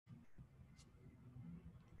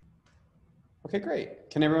Okay, great.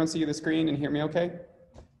 Can everyone see the screen and hear me okay?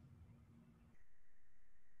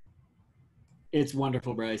 It's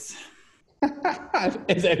wonderful, Bryce.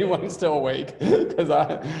 Is anyone still awake? Because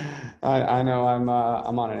I know I'm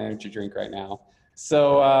on an energy drink right now.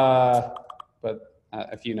 So, but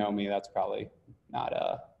if you know me, that's probably not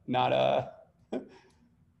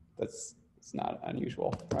that's it's not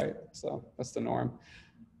unusual, right? So that's the norm.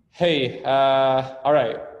 Hey, all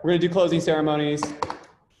right, we're gonna do closing ceremonies,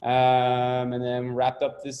 and then wrapped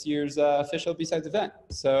up this year's official B-Sides event.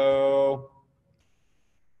 So.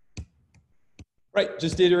 Right,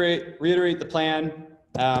 just reiterate the plan.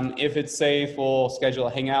 If it's safe, we'll schedule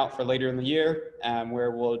a hangout for later in the year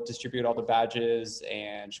where we'll distribute all the badges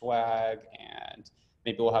and swag, and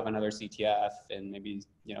maybe we'll have another CTF and maybe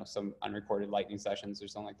some unrecorded lightning sessions or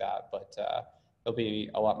something like that. But it'll be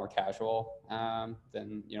a lot more casual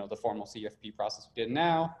than the formal CFP process we did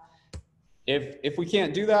now. If we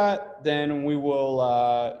can't do that, then we will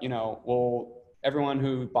we'll everyone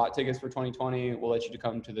who bought tickets for 2020, we'll let you to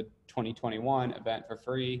come to the 2021 event for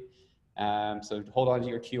free. So hold on to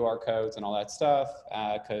your QR codes and all that stuff,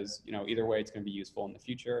 because either way, it's going to be useful in the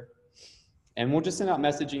future. And we'll just send out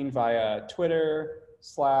messaging via Twitter,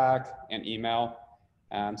 Slack, and email.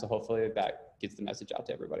 So hopefully that gets the message out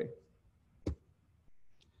to everybody.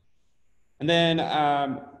 And then,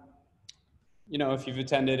 if you've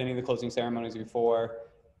attended any of the closing ceremonies before,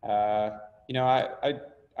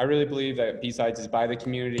 I really believe that B-Sides is by the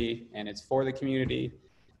community and it's for the community.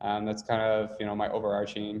 That's kind of, my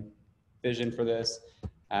overarching vision for this.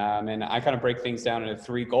 And I kind of break things down into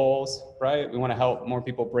 3 goals, right? We want to help more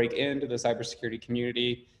people break into the cybersecurity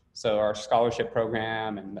community. So our scholarship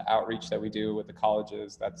program and the outreach that we do with the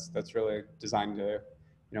colleges, that's really designed to,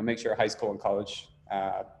 make sure high school and college,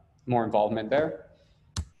 more involvement there.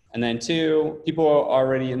 And then 2, people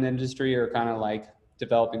already in the industry are kind of like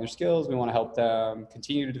developing their skills. We want to help them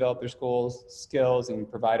continue to develop their skills and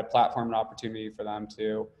provide a platform and opportunity for them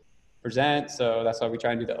to present. So that's why we try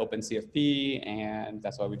and do the open CFP, and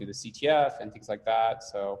that's why we do the CTF and things like that.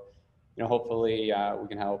 So, hopefully we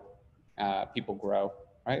can help people grow,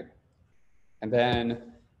 right? And then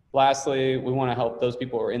lastly, we want to help those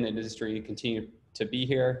people who are in the industry continue to be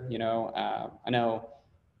here.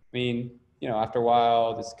 After a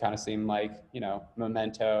while, this kind of seemed like,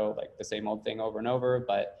 memento, like the same old thing over and over.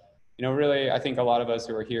 But, really, I think a lot of us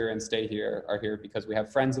who are here and stay here are here because we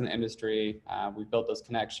have friends in the industry. We've built those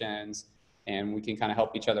connections, and we can kind of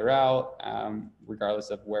help each other out, regardless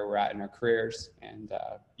of where we're at in our careers. And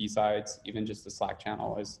besides, even just the Slack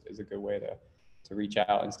channel is a good way to reach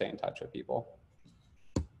out and stay in touch with people.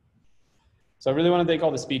 So I really want to thank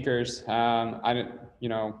all the speakers.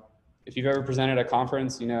 If you've ever presented at a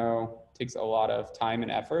conference, takes a lot of time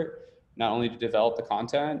and effort, not only to develop the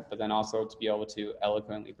content, but then also to be able to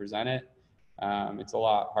eloquently present it. It's a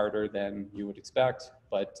lot harder than you would expect,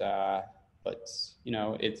 but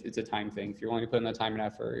it's a time thing. If you're willing to put in the time and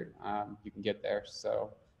effort, you can get there.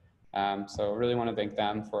 So I really want to thank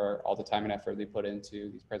them for all the time and effort they put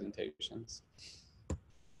into these presentations.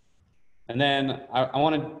 And then I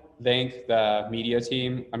want to thank the media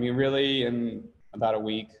team. Really, in about a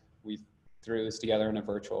week, we threw this together in a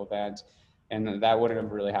virtual event, and that wouldn't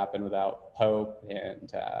have really happened without Pope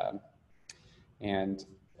and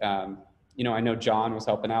I know John was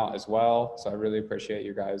helping out as well, so I really appreciate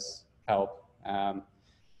your guys' help. I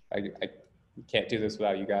can't do this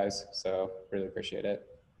without you guys, so really appreciate it.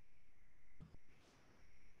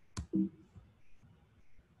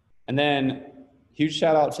 And then huge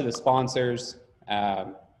shout out to the sponsors.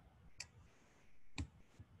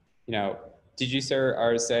 DigiCert,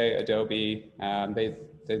 RSA, Adobe,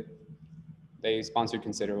 they sponsored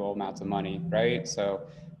considerable amounts of money, right? So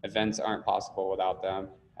events aren't possible without them,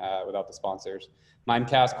 without the sponsors.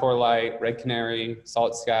 Mimecast, Corelight, Red Canary,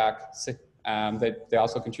 SaltStack, they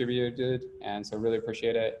also contributed, and so really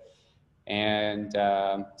appreciate it. And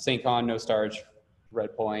StCon, No Starch,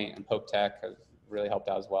 Redpoint, and Pope Tech have really helped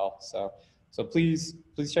out as well. So please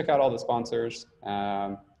check out all the sponsors,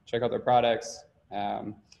 check out their products,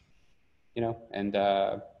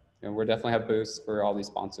 we'll definitely have booths for all these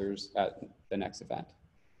sponsors at the next event.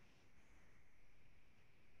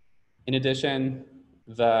 In addition,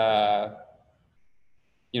 the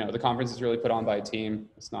conference is really put on by a team.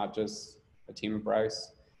 It's not just a team of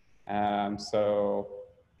Bryce.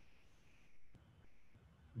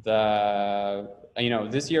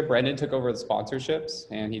 This year Brendan took over the sponsorships,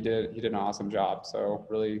 and he did an awesome job. So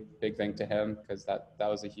really big thank to him, because that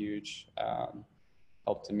was a huge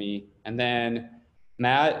help to me. And then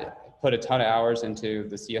Matt put a ton of hours into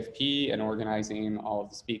the CFP and organizing all of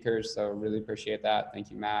the speakers. So really appreciate that. Thank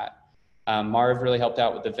you, Matt. Marv really helped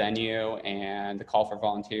out with the venue and the call for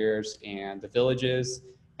volunteers and the villages.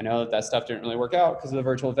 I know that stuff didn't really work out because of the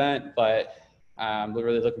virtual event, but we're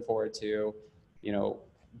really looking forward to,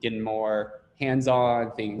 getting more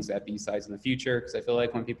hands-on things at B-Sides in the future, because I feel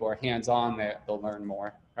like when people are hands-on, they'll learn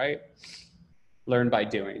more, right? Learn by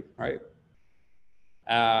doing, right?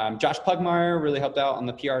 Josh Pugmire really helped out on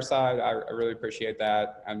the PR side. I really appreciate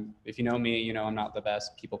that. If you know me, I'm not the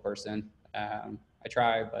best people person. I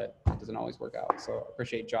try, but it doesn't always work out. So I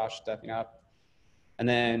appreciate Josh stepping up. And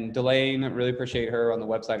then Delane, really appreciate her on the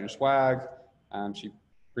website and swag. She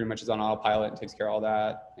pretty much is on autopilot and takes care of all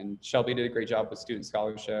that. And Shelby did a great job with student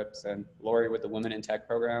scholarships, and Lori with the Women in Tech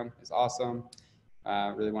program is awesome.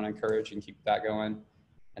 Really want to encourage and keep that going.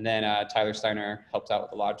 And then Tyler Steiner helped out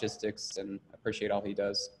with the logistics, and appreciate all he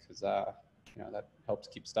does, because that helps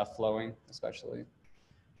keep stuff flowing, especially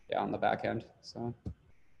on the back end. So.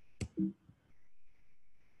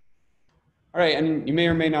 All right, and you may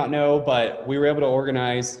or may not know, but we were able to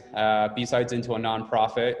organize B-Sides into a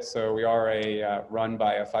nonprofit. So we are run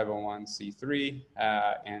by a 501c3,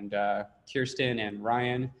 and Kirsten and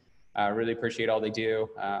Ryan really appreciate all they do.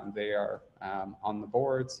 They are on the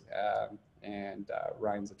boards, and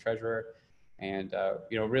Ryan's the treasurer, and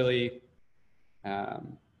really,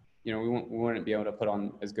 we wouldn't be able to put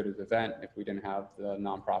on as good an event if we didn't have the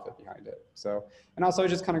nonprofit behind it. So, and also it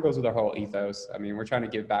just kind of goes with our whole ethos. I mean, we're trying to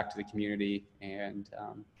give back to the community, and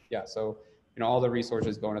so, all the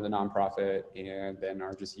resources go into the nonprofit and then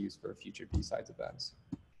are just used for future B-Sides events.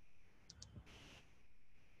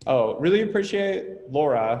 Oh, really appreciate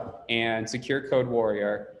Laura and Secure Code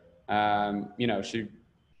Warrior.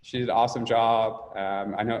 She did an awesome job.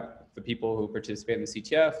 I know the people who participate in the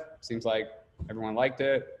CTF, seems like everyone liked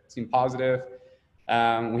it, seemed positive.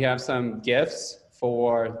 We have some gifts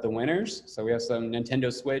for the winners. So we have some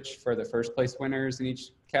Nintendo Switch for the first place winners in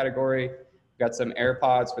each category. We got some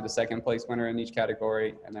AirPods for the second place winner in each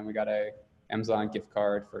category. And then we got a Amazon gift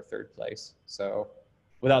card for third place. So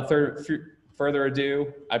without further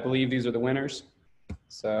ado, I believe these are the winners.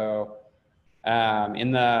 So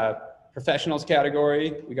in the professionals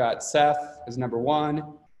category, we got Seth as number 1,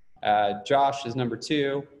 Josh is number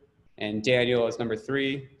 2, and Daniel is number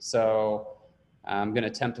 3. So I'm going to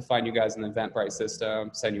attempt to find you guys in the Eventbrite system,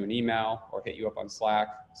 send you an email, or hit you up on Slack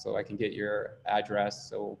so I can get your address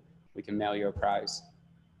so we can mail you a prize.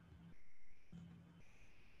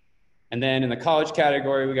 And then in the college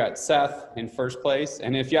category, we got Seth in first place.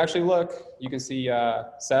 And if you actually look, you can see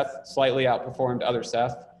Seth slightly outperformed other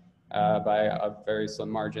Seth by a very slim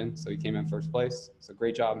margin. So he came in first place. So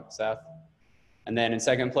great job, Seth. And then in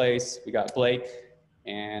second place, we got Blake.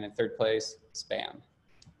 And in third place, Spam.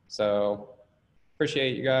 So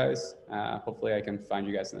appreciate you guys. Hopefully I can find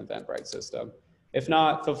you guys in the Eventbrite system. If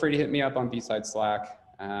not, feel free to hit me up on B-Side Slack.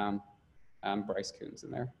 I'm Bryce Kunz in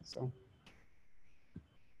there. So.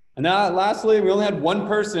 And now, lastly, we only had one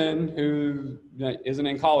person who isn't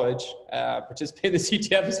in college participate in the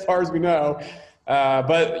CTF as far as we know.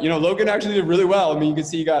 But Logan actually did really well. I mean, you can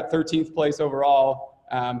see he got 13th place overall.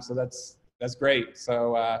 So that's great.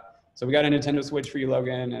 So we got a Nintendo Switch for you,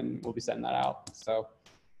 Logan, and we'll be sending that out.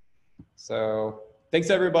 So thanks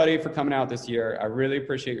everybody for coming out this year. I really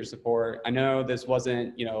appreciate your support. I know this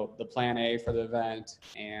wasn't, the plan A for the event,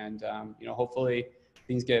 and hopefully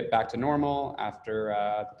things get back to normal after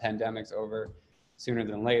the pandemic's over sooner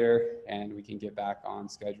than later, and we can get back on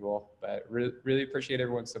schedule. But really appreciate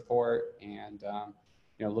everyone's support, and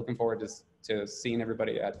looking forward to seeing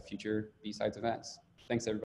everybody at future B-Sides events. Thanks everybody.